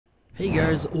Hey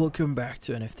guys, welcome back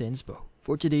to NFT Inspo.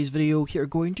 For today's video, we are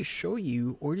going to show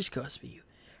you or discuss with you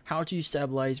how to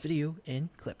stabilize video in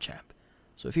Clipchamp.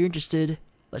 So if you're interested,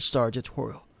 let's start the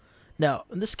tutorial. Now,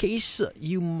 in this case,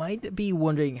 you might be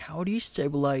wondering, how do you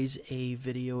stabilize a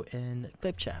video in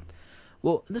Clipchamp?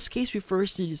 Well, in this case, we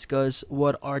first need to discuss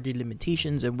what are the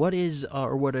limitations and what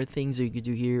are things that you could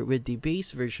do here with the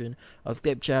base version of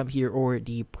Clipchamp here, or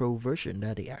the pro version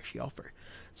that they actually offer.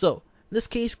 So in this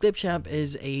case, Clipchamp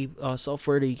is a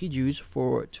software that you could use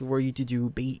for you to do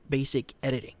basic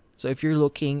editing. So if you're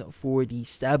looking for the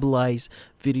stabilized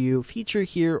video feature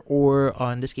here, or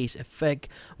in this case effect,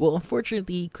 well,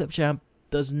 unfortunately Clipchamp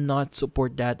does not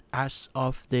support that as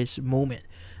of this moment.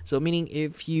 So meaning,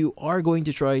 if you are going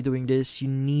to try doing this, you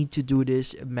need to do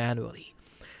this manually.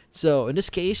 So in this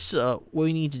case, what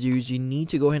you need to do is you need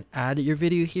to go ahead and add your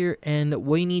video here, and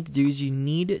what you need to do is you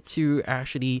need to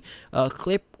actually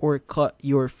clip or cut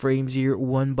your frames here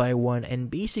one by one, and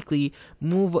basically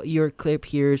move your clip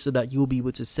here so that you'll be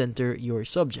able to center your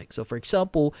subject. So for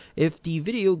example, if the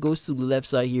video goes to the left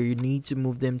side here, you need to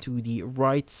move them to the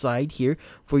right side here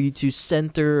for you to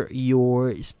center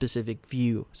your specific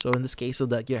view. So in this case, so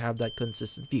that you have that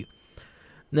consistent view.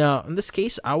 Now, in this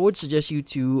case, I would suggest you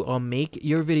to make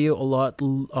your video a lot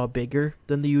bigger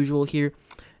than the usual here.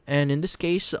 And in this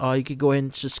case, you could go ahead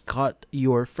and just cut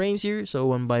your frames here. So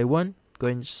one by one, go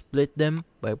ahead and split them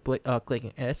by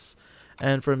clicking S.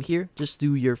 And from here, just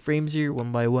do your frames here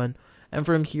one by one. And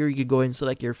from here, you could go ahead and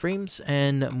select your frames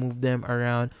and move them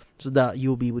around so that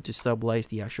you'll be able to stabilize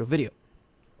the actual video.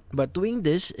 But doing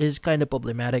this is kind of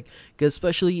problematic, because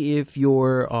especially if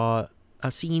your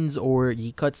scenes or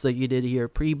the cuts that you did here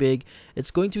pretty big,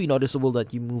 it's going to be noticeable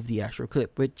that you move the actual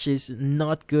clip, which is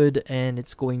not good, and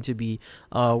it's going to be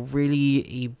really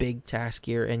a big task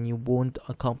here, and you won't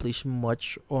accomplish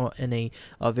much in a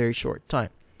very short time.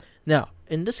 Now,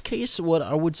 in this case, what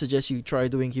I would suggest you try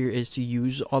doing here is to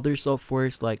use other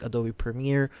softwares like Adobe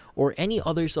Premiere or any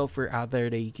other software out there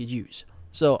that you could use.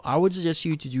 So I would suggest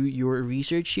you to do your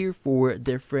research here for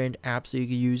different apps that you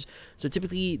could use. So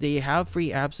typically they have free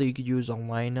apps that you could use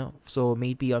online, so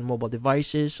maybe on mobile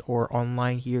devices or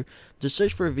online here. Just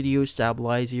search for video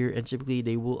stabilize here, and typically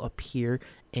they will appear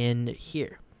in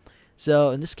here. So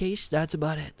in this case, that's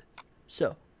about it.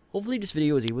 So hopefully this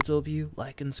video was able to help you.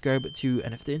 Like and subscribe to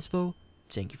NFT Inspo.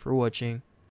 Thank you for watching.